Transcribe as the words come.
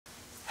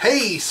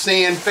Hey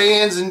sand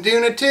fans and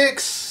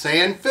Dunatics,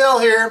 Sand Phil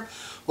here.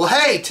 Well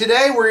hey,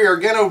 today we are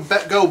going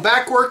to go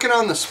back working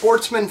on the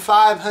Sportsman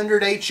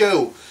 500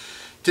 HO.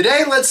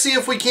 Today let's see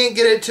if we can't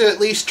get it to at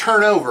least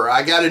turn over.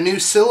 I got a new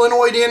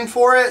solenoid in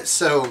for it,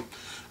 so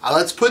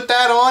let's put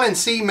that on and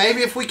see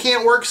maybe if we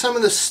can't work some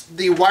of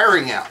the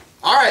wiring out.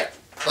 Alright,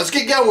 let's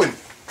get going.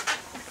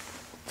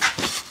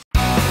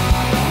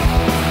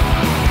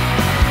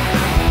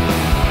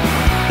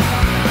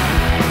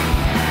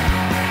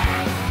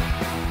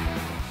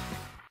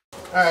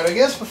 Alright, I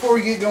guess before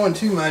we get going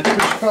too much, we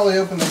should probably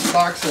open this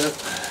box up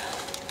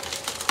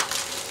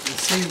and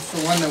see if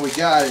the one that we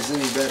got is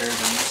any better than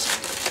this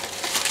one.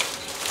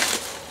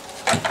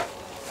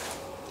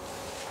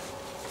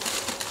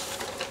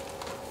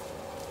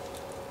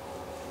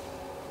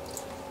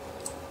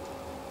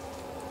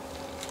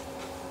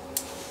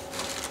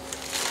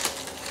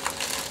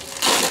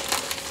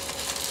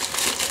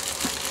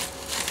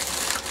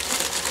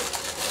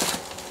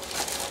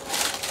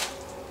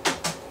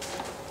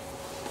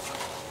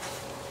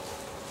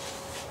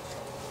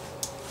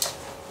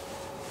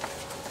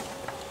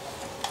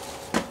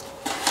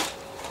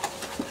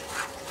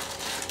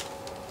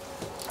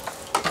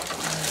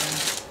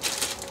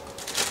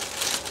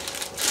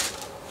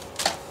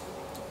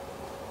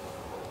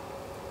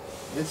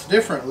 It's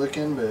different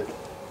looking, but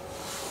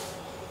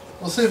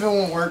we'll see if it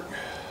won't work.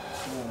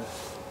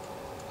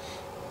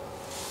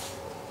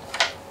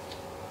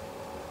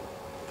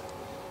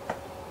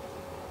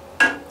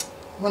 I'm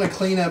going to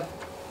clean up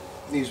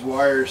these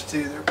wires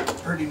too. They're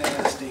pretty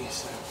nasty.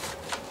 So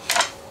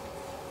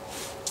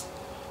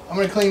I'm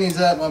going to clean these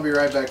up and I'll be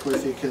right back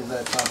with you because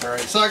that's not the right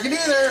socket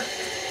either.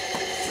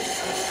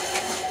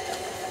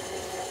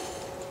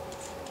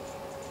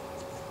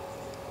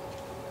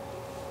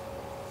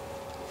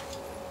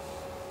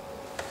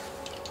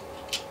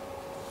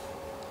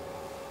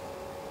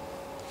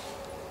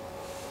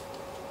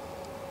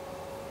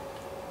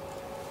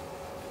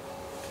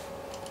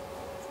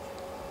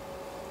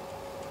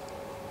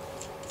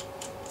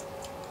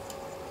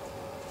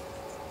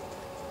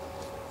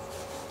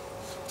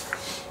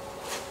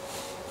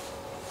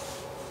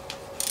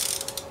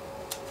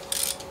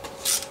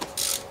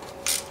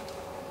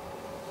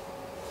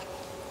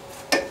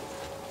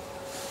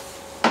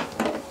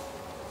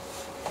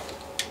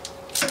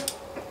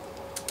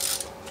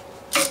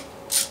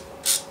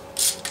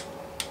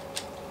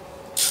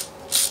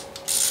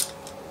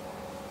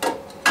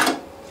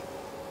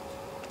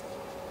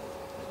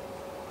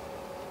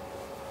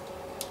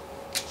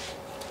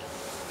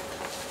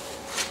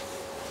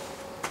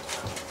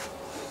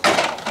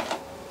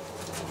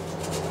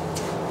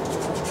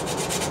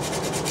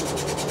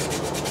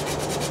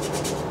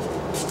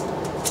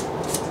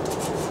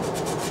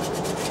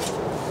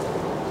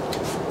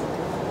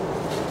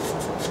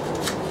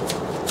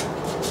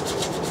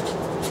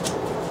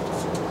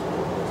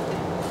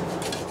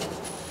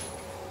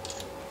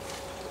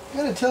 I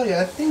gotta tell you,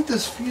 I think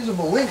this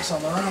fusible link's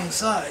on the wrong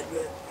side,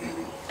 but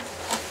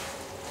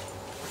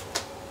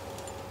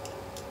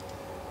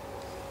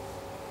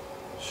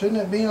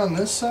shouldn't it be on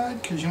this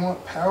side? Because you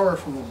want power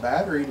from the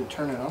battery to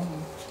turn it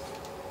on.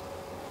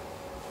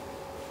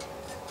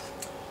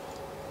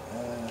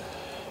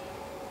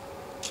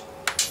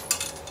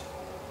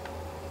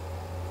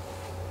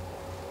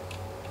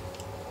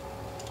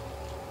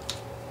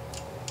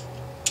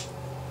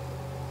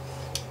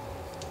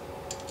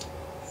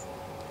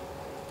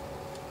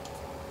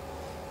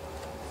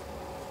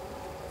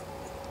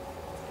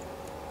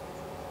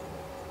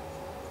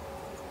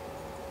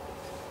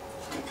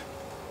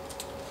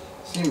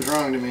 Seems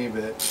wrong to me,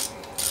 but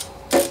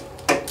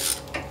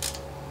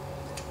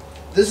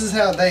this is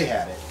how they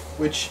had it,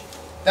 which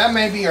that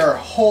may be our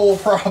whole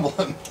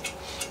problem.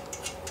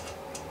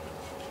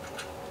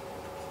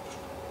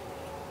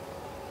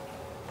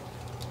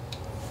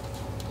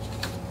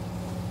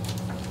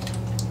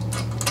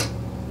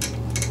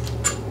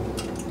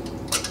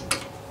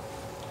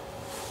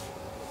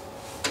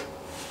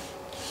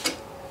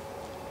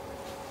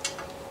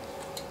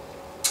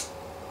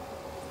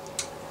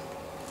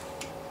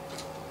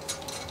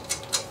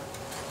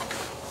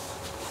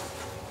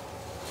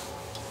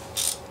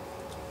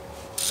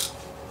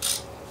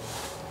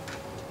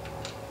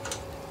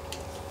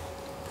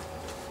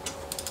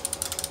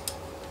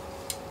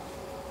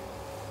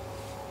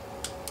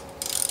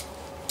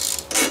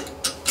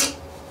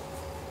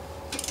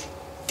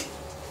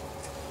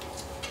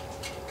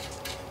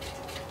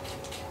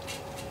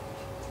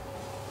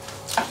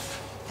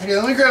 Okay,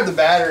 let me grab the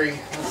battery.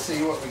 Let's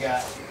see what we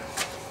got.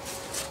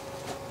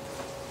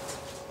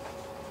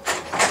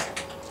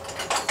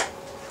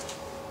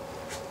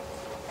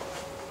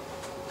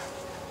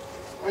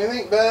 What do you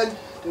think, bud?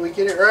 Did we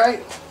get it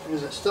right? Or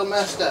is it still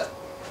messed up?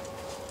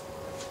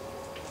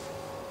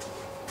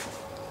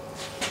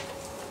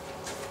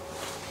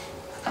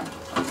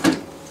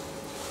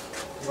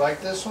 You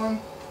like this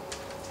one?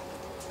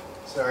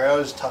 Sorry, I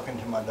was talking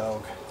to my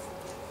dog.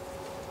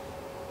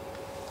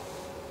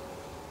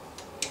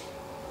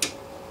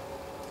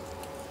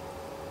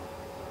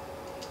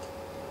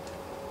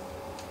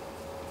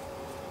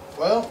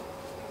 Well,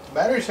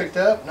 Battery's hooked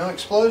up, no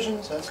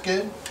explosions, that's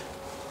good.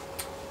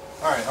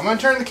 Alright, I'm going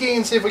to turn the key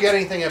and see if we got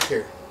anything up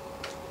here.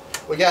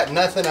 We got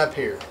nothing up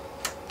here.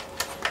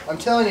 I'm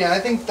telling you, I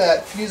think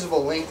that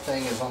fusible link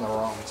thing is on the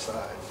wrong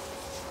side.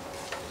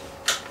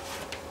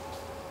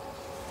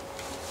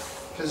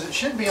 Because it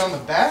should be on the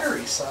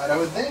battery side, I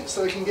would think,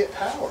 so it can get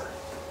power.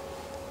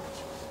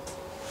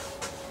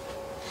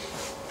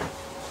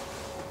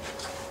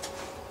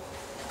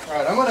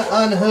 Alright, I'm going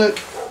to unhook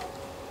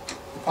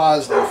the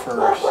positive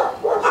first.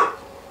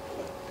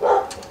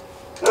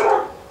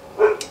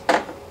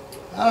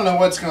 I don't know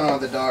what's going on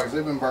with the dogs.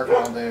 They've been barking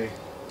all day.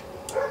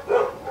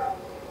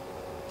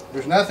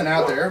 There's nothing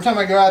out there. Every time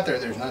I go out there,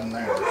 there's nothing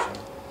there.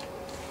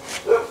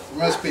 So. There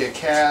must be a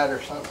cat or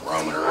something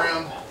roaming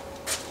around.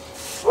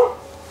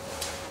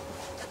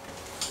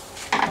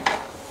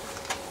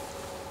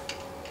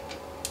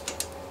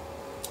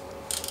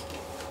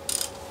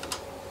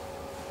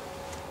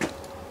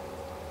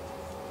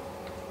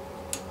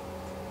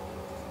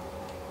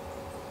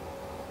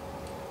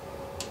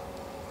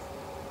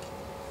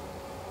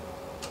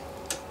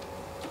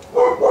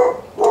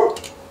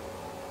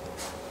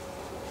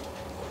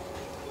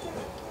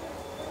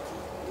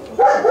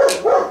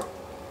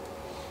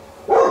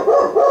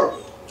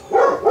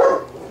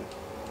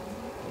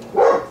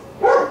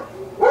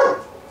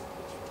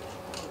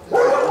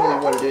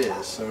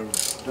 So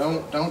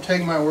don't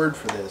take my word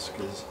for this,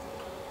 because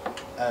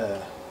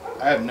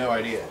I have no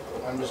idea.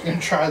 I'm just going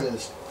to try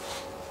this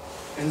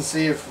and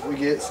see if we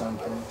get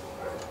something.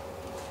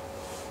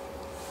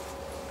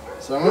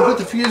 So I'm going to put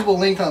the fusible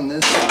link on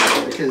this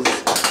side,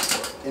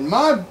 because in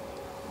my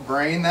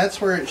brain that's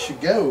where it should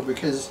go,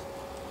 because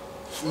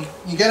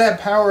you got to have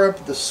power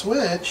up the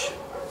switch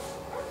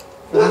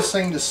for this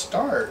thing to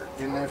start.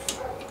 And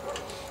if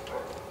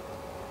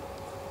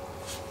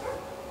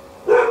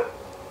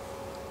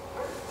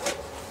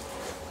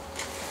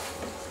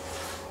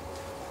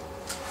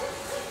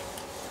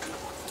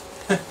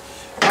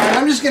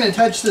I'm just going to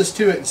touch this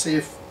to it and see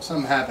if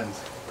something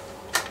happens.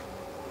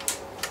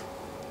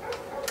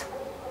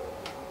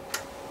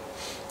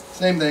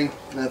 Same thing,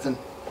 nothing.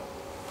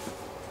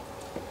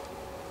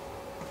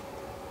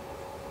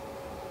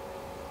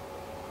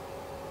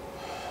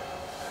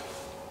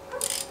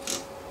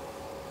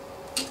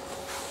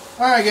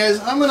 Alright guys,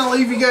 I'm going to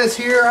leave you guys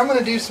here. I'm going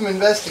to do some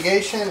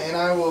investigation and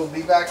I will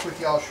be back with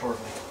y'all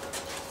shortly.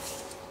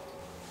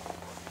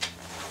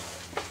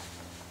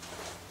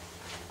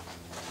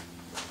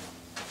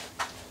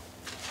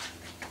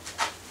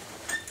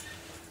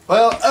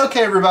 Well,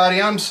 okay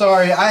everybody, I'm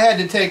sorry. I had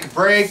to take a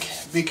break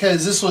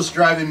because this was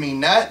driving me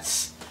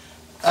nuts.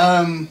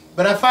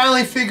 But I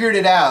finally figured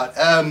it out.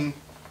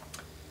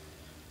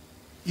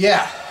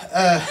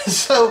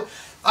 So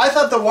I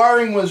thought the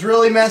wiring was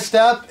really messed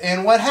up,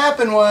 and what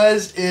happened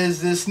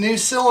is this new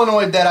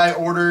solenoid that I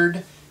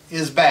ordered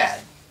is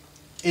bad.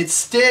 It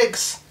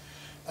sticks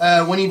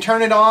when you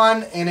turn it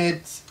on,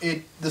 and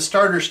the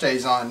starter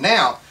stays on.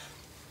 Now,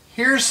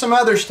 here's some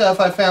other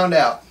stuff I found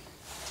out.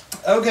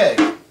 Okay.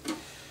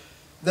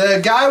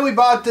 The guy we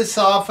bought this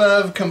off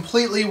of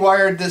completely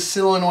wired this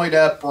solenoid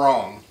up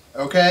wrong,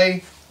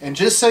 okay? And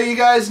just so you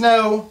guys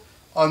know,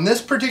 on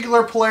this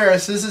particular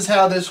Polaris, this is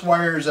how this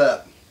wires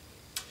up.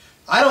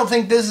 I don't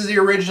think this is the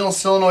original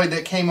solenoid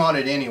that came on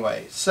it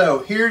anyway. So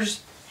here's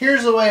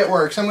the way it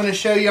works. I'm going to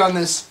show you on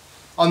this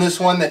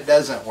one that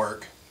doesn't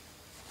work.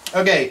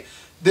 Okay,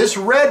 this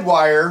red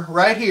wire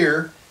right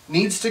here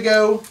needs to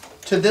go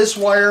to this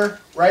wire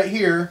right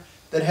here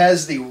that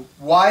has the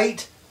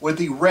white with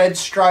the red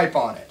stripe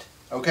on it.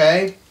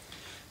 Okay,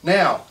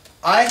 now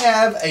I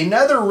have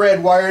another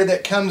red wire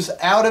that comes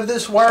out of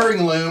this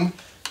wiring loom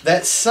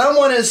that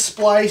someone has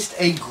spliced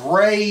a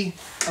gray,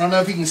 I don't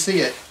know if you can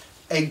see it,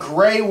 a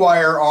gray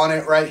wire on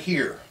it right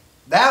here.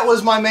 That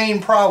was my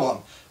main problem.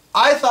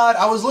 I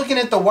was looking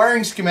at the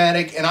wiring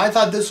schematic and I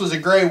thought this was a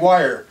gray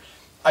wire.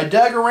 I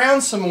dug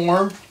around some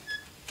more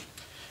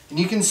and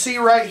you can see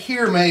right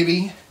here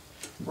maybe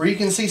where you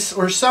can see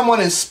where someone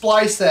has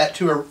spliced that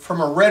from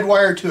a red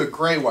wire to a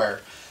gray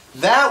wire.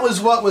 That was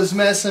what was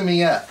messing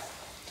me up.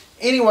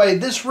 Anyway,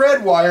 this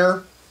red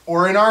wire,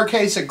 or in our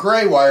case a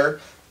gray wire,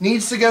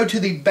 needs to go to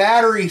the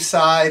battery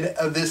side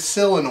of this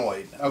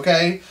solenoid,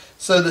 okay?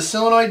 So the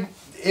solenoid,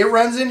 it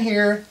runs in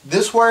here,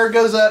 this wire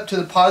goes up to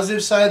the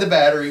positive side of the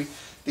battery,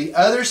 the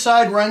other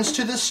side runs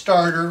to the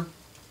starter,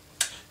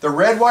 the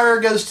red wire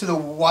goes to the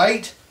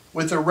white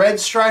with the red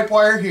stripe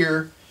wire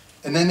here,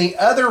 and then the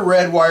other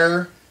red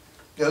wire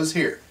goes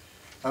here,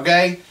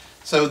 okay?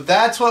 So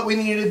that's what we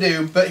need to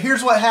do. But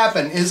here's what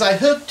happened is I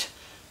hooked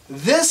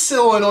this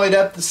solenoid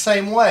up the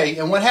same way,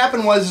 and what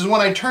happened was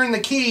when I turned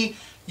the key,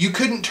 you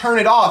couldn't turn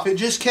it off. It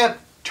just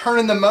kept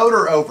turning the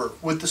motor over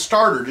with the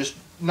starter just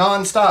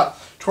non-stop,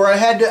 to where I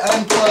had to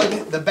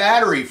unplug the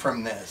battery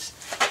from this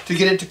to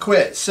get it to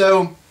quit.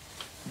 So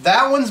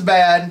that one's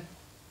bad.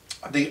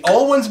 The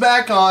old one's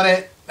back on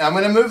it. I'm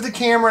going to move the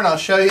camera and I'll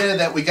show you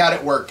that we got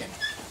it working.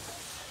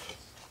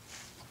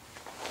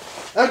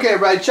 Okay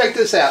everybody, check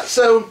this out.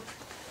 So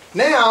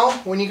now,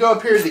 when you go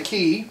up here to the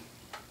key,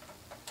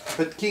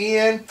 put the key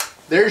in,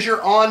 there's your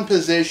on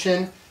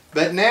position.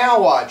 But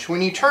now watch,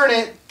 when you turn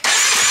it,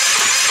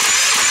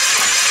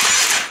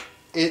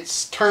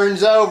 it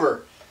turns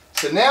over.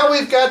 So now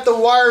we've got the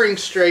wiring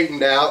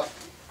straightened out.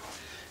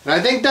 And I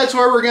think that's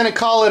where we're going to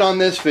call it on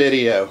this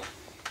video.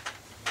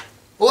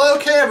 Well,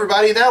 okay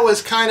everybody, that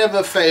was kind of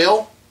a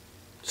fail.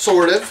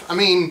 Sort of. I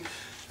mean,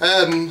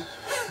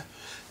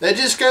 that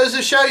just goes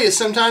to show you,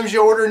 sometimes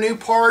you order new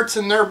parts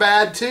and they're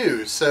bad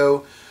too.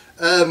 So,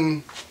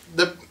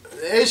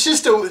 it's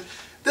just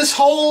this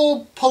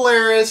whole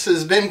Polaris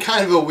has been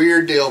kind of a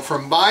weird deal.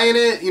 From buying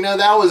it, you know,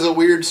 that was a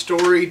weird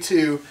story,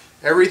 to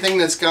everything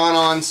that's gone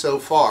on so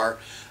far.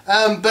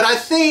 But I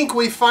think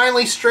we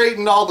finally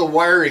straightened all the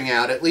wiring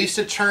out, at least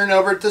to turn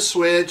over at the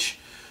switch.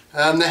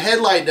 The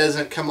headlight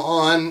doesn't come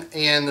on,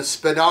 and the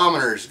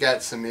speedometer's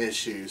got some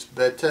issues.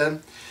 But,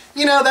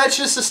 you know, that's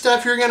just the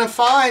stuff you're going to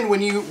find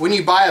when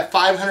you buy a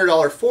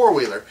 $500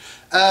 four-wheeler.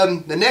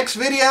 The next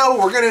video,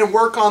 we're going to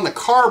work on the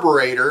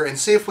carburetor and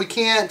see if we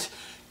can't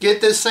get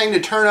this thing to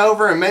turn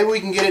over, and maybe we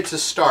can get it to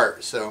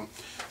start. So,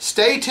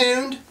 stay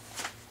tuned.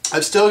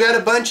 I've still got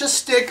a bunch of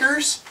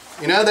stickers.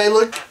 You know, they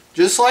look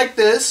just like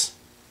this.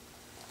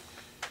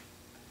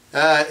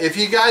 If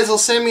you guys will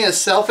send me a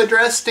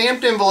self-addressed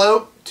stamped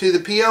envelope to the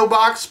P.O.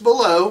 box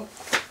below,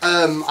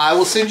 I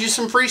will send you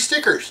some free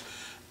stickers.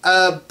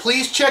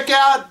 Please check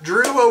out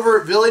Drew over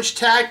at Village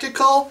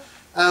Tactical.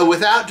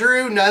 Without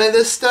Drew, none of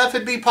this stuff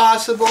would be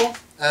possible.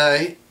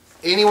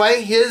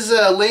 Anyway, his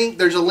link,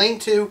 there's a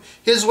link to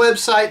his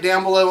website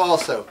down below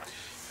also.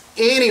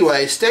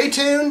 Anyway, stay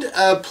tuned.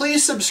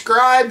 Please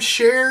subscribe,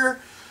 share,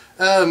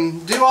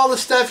 do all the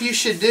stuff you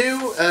should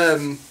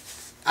do.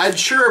 I'd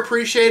sure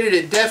appreciate it.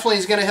 It definitely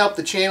is going to help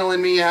the channel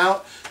and me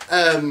out.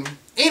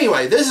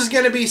 Anyway, this is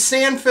going to be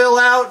Sand Phil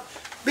out.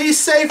 Be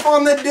safe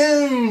on the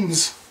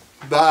dunes.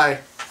 Bye.